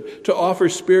priesthood, to offer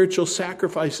spiritual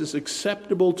sacrifices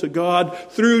acceptable to God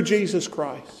through Jesus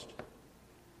Christ.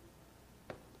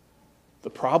 The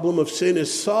problem of sin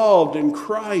is solved in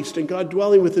Christ and God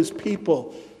dwelling with his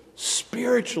people,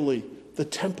 spiritually, the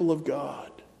temple of God,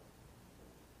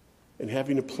 and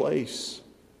having a place.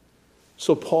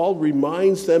 So Paul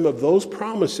reminds them of those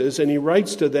promises, and he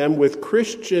writes to them with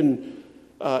Christian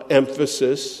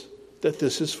emphasis that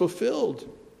this is fulfilled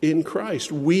in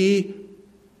Christ. We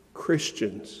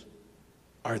Christians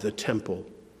are the temple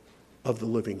of the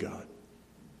living God.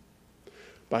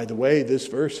 By the way, this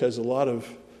verse has a lot of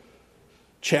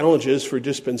challenges for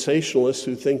dispensationalists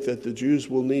who think that the Jews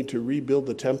will need to rebuild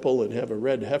the temple and have a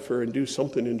red heifer and do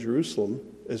something in Jerusalem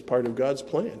as part of God's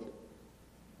plan.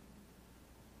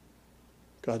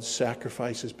 God's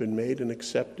sacrifice has been made and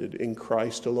accepted in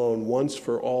Christ alone, once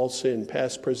for all sin,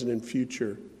 past, present, and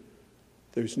future.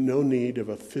 There's no need of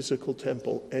a physical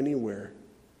temple anywhere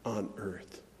on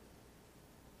earth.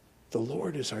 The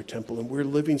Lord is our temple, and we're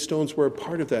living stones. We're a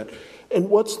part of that. And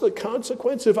what's the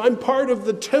consequence? If I'm part of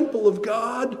the temple of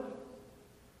God,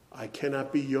 I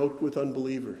cannot be yoked with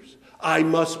unbelievers. I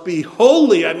must be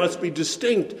holy. I must be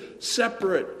distinct,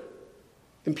 separate,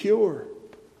 and pure.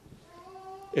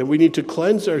 And we need to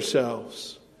cleanse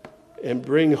ourselves and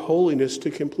bring holiness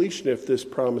to completion if this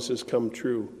promise has come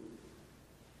true.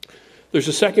 There's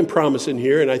a second promise in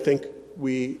here, and I think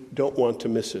we don't want to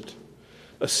miss it.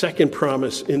 A second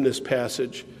promise in this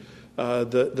passage,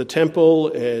 the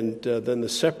temple and then the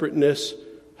separateness.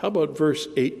 How about verse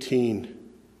 18?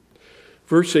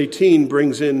 Verse 18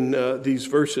 brings in these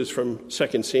verses from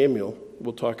 2 Samuel.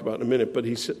 We'll talk about in a minute. But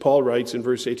Paul writes in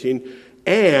verse 18,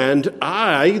 and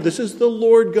I, this is the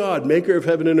Lord God, maker of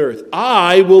heaven and earth,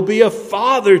 I will be a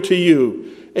father to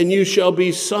you, and you shall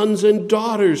be sons and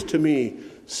daughters to me,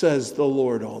 says the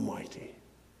Lord Almighty.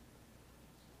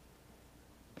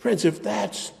 Friends, if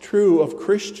that's true of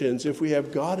Christians, if we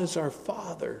have God as our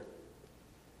Father,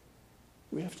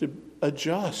 we have to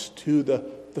adjust to the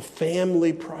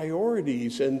family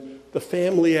priorities and the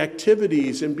family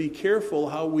activities and be careful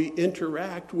how we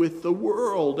interact with the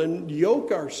world and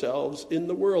yoke ourselves in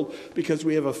the world because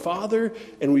we have a Father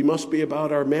and we must be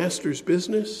about our Master's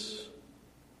business.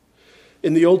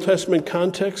 In the Old Testament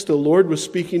context, the Lord was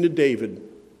speaking to David.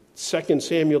 2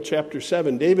 Samuel chapter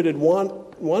 7, David had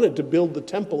wanted to build the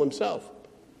temple himself.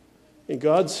 And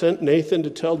God sent Nathan to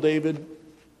tell David,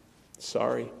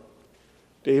 sorry,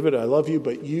 David, I love you,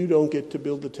 but you don't get to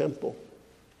build the temple.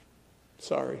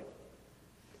 Sorry.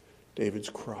 David's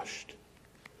crushed.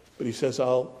 But he says,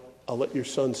 I'll let your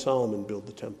son Solomon build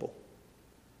the temple.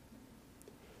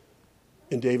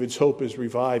 And David's hope is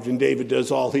revived, and David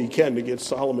does all he can to get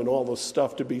Solomon all the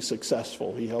stuff to be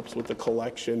successful. He helps with the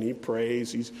collection, he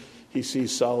prays, he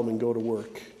sees Solomon go to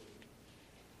work.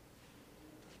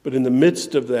 But in the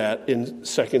midst of that, in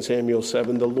 2 Samuel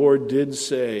 7, the Lord did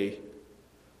say,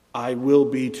 I will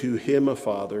be to him a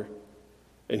father,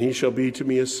 and he shall be to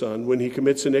me a son. When he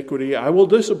commits iniquity, I will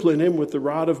discipline him with the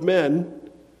rod of men,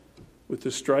 with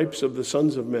the stripes of the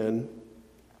sons of men.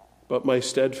 But my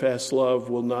steadfast love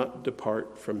will not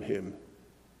depart from him.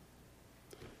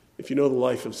 If you know the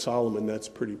life of Solomon, that's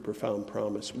a pretty profound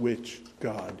promise, which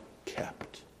God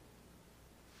kept.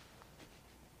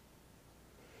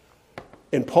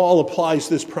 And Paul applies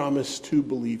this promise to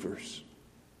believers.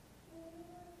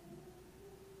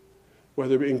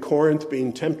 Whether in Corinth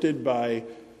being tempted by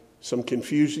some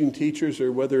confusing teachers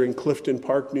or whether in Clifton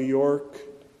Park, New York,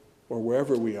 or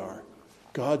wherever we are,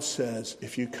 God says,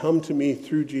 if you come to me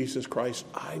through Jesus Christ,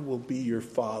 I will be your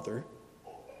father.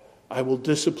 I will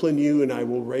discipline you and I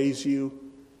will raise you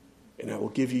and I will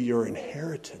give you your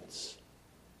inheritance.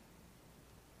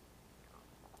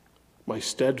 My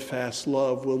steadfast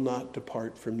love will not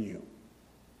depart from you.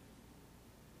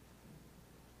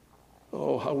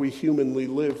 Oh, how we humanly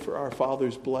live for our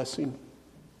Father's blessing.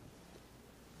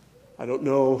 I don't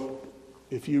know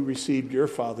if you received your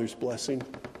Father's blessing.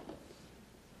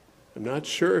 I'm not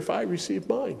sure if I received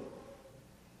mine.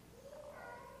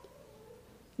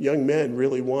 Young men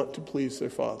really want to please their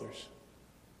fathers.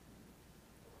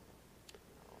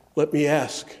 Let me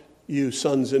ask you,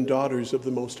 sons and daughters of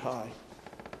the Most High,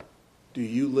 Do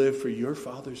you live for your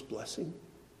Father's blessing?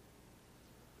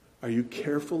 Are you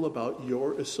careful about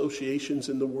your associations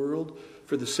in the world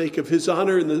for the sake of His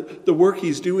honor and the work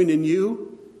He's doing in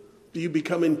you? Do you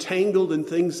become entangled in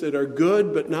things that are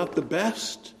good but not the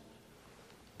best?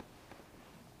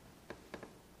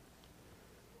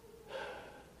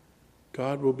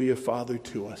 God will be a father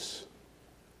to us.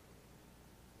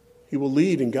 He will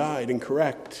lead and guide and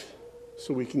correct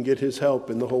so we can get His help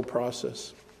in the whole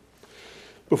process.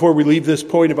 Before we leave this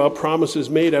point about promises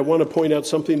made, I want to point out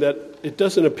something that it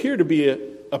doesn't appear to be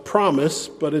a promise,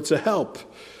 but it's a help.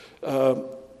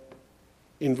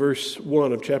 In verse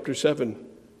 1 of chapter 7,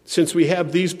 since we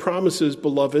have these promises,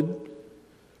 beloved,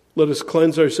 let us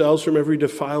cleanse ourselves from every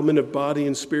defilement of body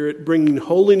and spirit, bringing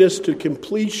holiness to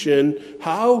completion.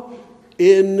 How?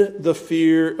 In the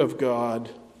fear of God.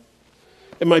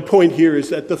 And my point here is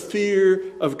that the fear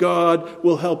of God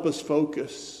will help us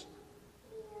focus.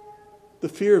 The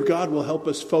fear of God will help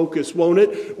us focus, won't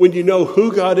it? When you know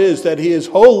who God is, that He is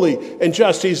holy and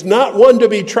just. He's not one to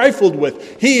be trifled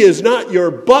with. He is not your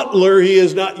butler. He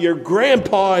is not your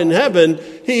grandpa in heaven.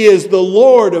 He is the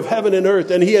Lord of heaven and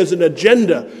earth. And He has an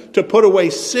agenda to put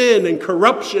away sin and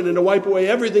corruption and to wipe away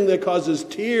everything that causes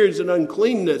tears and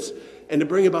uncleanness and to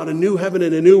bring about a new heaven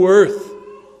and a new earth.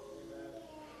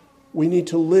 We need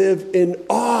to live in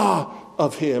awe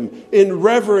of Him, in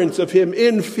reverence of Him,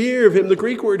 in fear of Him. The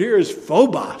Greek word here is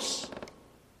phobos.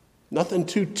 Nothing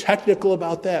too technical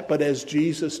about that, but as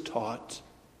Jesus taught,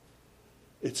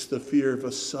 it's the fear of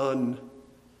a son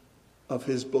of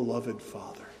His beloved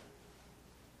Father.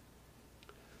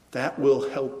 That will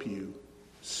help you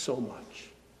so much.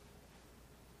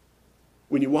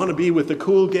 When you want to be with the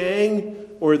cool gang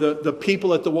or the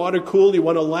people at the water cool, you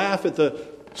want to laugh at the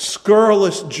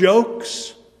scurrilous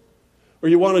jokes, or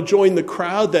you want to join the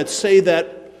crowd that say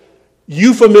that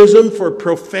euphemism for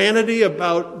profanity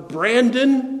about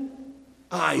Brandon,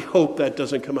 I hope that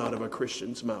doesn't come out of a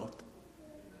Christian's mouth.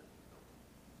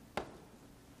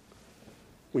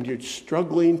 When you're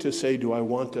struggling to say, do I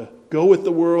want to go with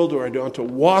the world or do I want to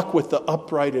walk with the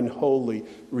upright and holy,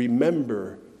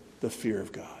 remember the fear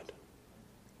of God,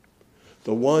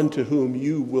 the one to whom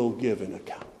you will give an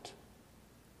account.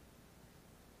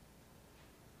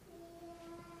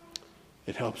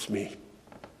 It helps me.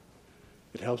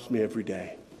 It helps me every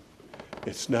day.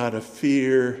 It's not a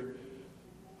fear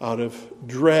out of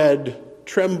dread,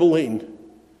 trembling,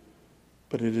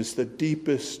 but it is the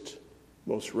deepest,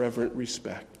 most reverent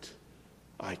respect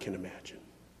I can imagine.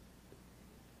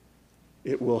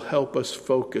 It will help us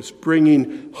focus,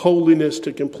 bringing holiness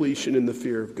to completion in the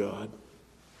fear of God.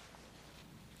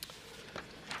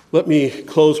 Let me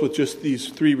close with just these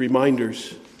 3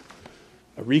 reminders.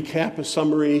 A recap, a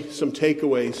summary, some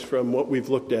takeaways from what we've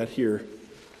looked at here.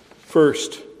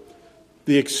 First,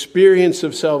 the experience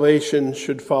of salvation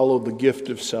should follow the gift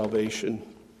of salvation.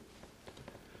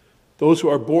 Those who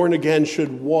are born again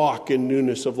should walk in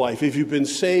newness of life. If you've been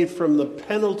saved from the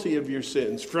penalty of your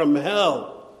sins, from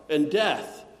hell and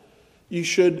death, you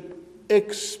should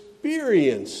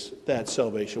experience that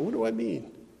salvation. What do I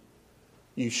mean?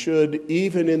 You should,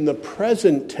 even in the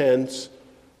present tense,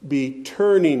 be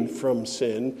turning from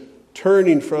sin,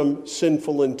 turning from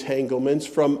sinful entanglements,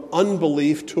 from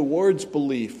unbelief towards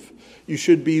belief. You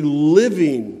should be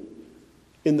living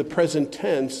in the present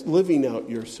tense, living out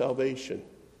your salvation.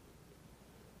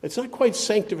 It's not quite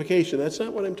sanctification. That's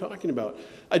not what I'm talking about.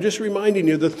 I'm just reminding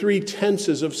you the 3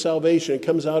 tenses of salvation. It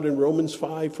comes out in Romans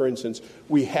 5, for instance.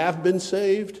 We have been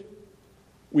saved.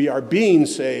 We are being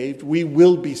saved. We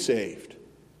will be saved.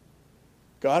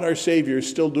 God, our Savior, is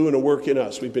still doing a work in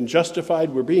us. We've been justified.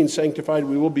 We're being sanctified.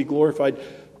 We will be glorified.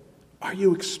 Are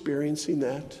you experiencing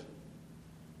that?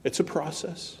 It's a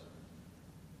process.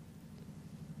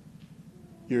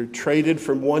 You're traded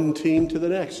from one team to the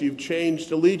next. You've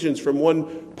changed allegiance from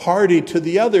one party to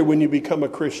the other when you become a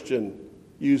Christian,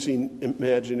 using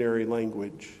imaginary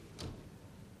language.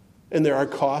 And there are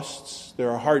costs.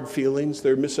 There are hard feelings.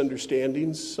 There are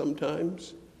misunderstandings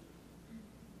sometimes.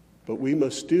 But we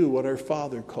must do what our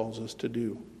Father calls us to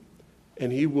do.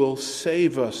 And He will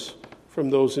save us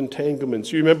from those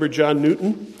entanglements. You remember John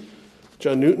Newton?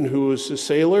 John Newton, who was a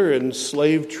sailor and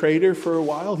slave trader for a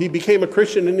while. He became a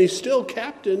Christian and he still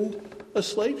captained a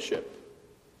slave ship.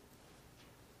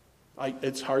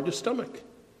 It's hard to stomach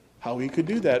how he could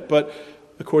do that. But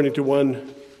according to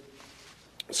one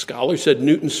scholar, said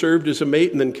Newton served as a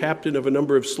mate and then captain of a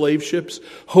number of slave ships,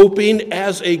 hoping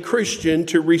as a Christian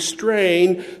to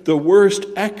restrain the worst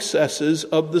excesses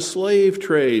of the slave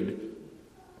trade,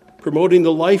 promoting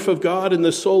the life of God and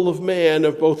the soul of man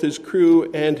of both his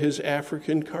crew and his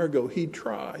African cargo. He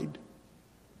tried.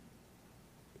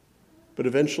 But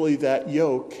eventually that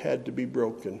yoke had to be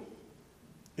broken,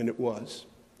 and it was.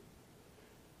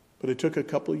 But it took a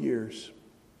couple years.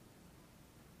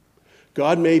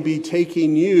 God may be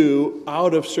taking you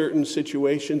out of certain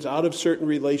situations, out of certain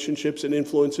relationships and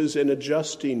influences, and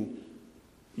adjusting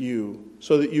you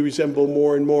so that you resemble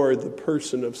more and more the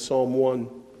person of Psalm 1.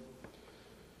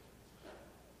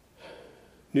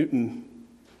 Newton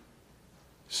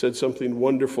said something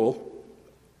wonderful.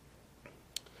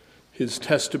 His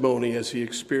testimony as he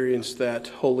experienced that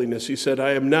holiness. He said,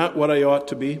 I am not what I ought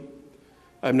to be.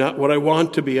 I'm not what I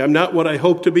want to be. I'm not what I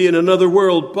hope to be in another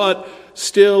world, but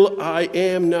still I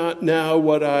am not now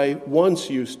what I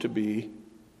once used to be.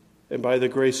 And by the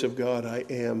grace of God, I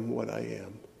am what I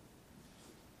am.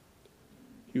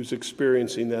 He was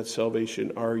experiencing that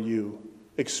salvation. Are you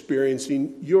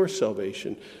experiencing your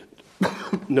salvation?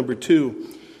 Number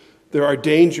 2, there are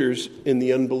dangers in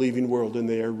the unbelieving world, and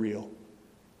they are real.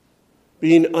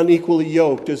 Being unequally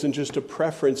yoked isn't just a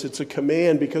preference, it's a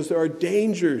command, because there are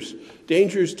dangers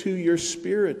to your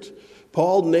spirit.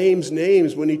 Paul names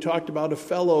names when he talked about a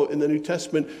fellow in the New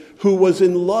Testament who was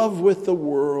in love with the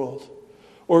world,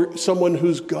 or someone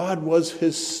whose God was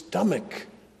his stomach.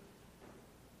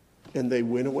 And they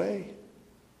went away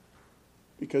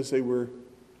because they were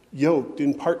yoked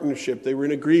in partnership, they were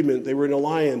in agreement, they were in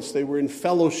alliance, they were in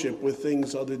fellowship with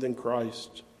things other than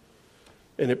Christ.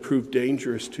 And it proved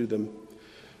dangerous to them.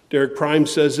 Derek Prime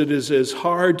says it is as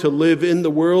hard to live in the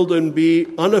world and be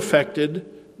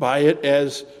unaffected by it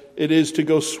as it is to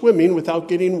go swimming without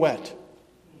getting wet.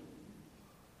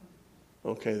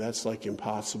 Okay, that's like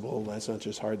impossible. That's not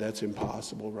just hard, that's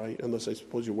impossible, right? Unless I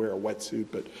suppose you wear a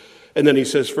wetsuit. And then he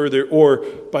says further, or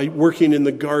by working in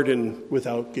the garden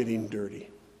without getting dirty.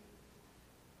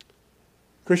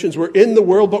 Christians, we're in the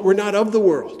world, but we're not of the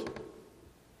world.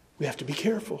 We have to be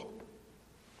careful.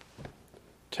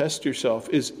 Test yourself.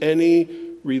 Is any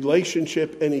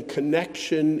relationship, any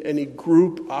connection, any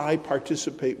group I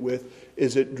participate with,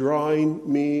 is it drawing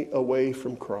me away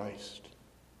from Christ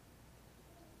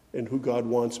and who God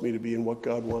wants me to be and what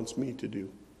God wants me to do?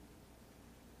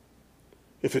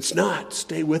 If it's not,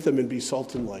 stay with Him and be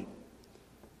salt and light.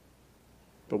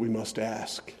 But we must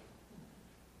ask.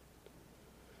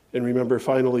 And remember,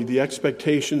 finally, the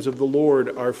expectations of the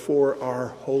Lord are for our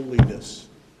holiness.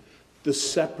 The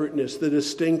separateness, the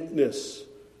distinctness.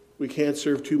 We can't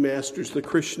serve two masters. The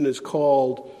Christian is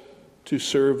called to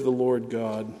serve the Lord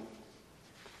God.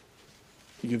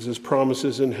 He gives us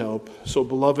promises and help. So,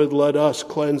 beloved, let us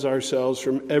cleanse ourselves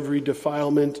from every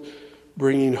defilement,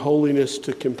 bringing holiness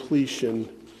to completion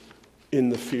in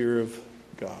the fear of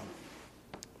God.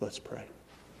 Let's pray.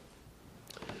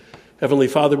 Heavenly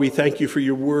Father, we thank you for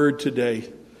your word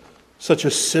today. Such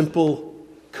a simple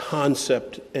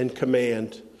concept and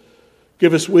command.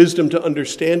 Give us wisdom to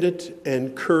understand it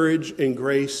and courage and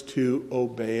grace to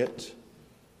obey it.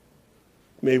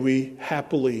 May we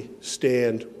happily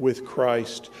stand with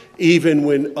Christ, even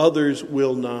when others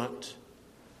will not.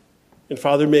 And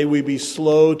Father, may we be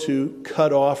slow to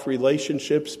cut off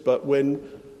relationships, but when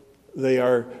they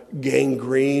are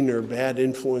gangrene or bad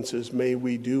influences, may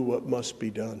we do what must be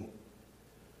done.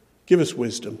 Give us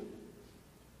wisdom.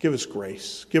 Give us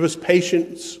grace. Give us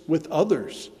patience with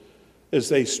others as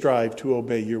they strive to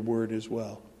obey your word as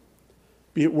well.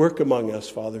 Be at work among us,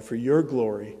 Father, for your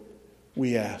glory,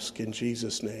 we ask in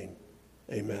Jesus' name.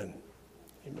 Amen.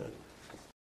 Amen.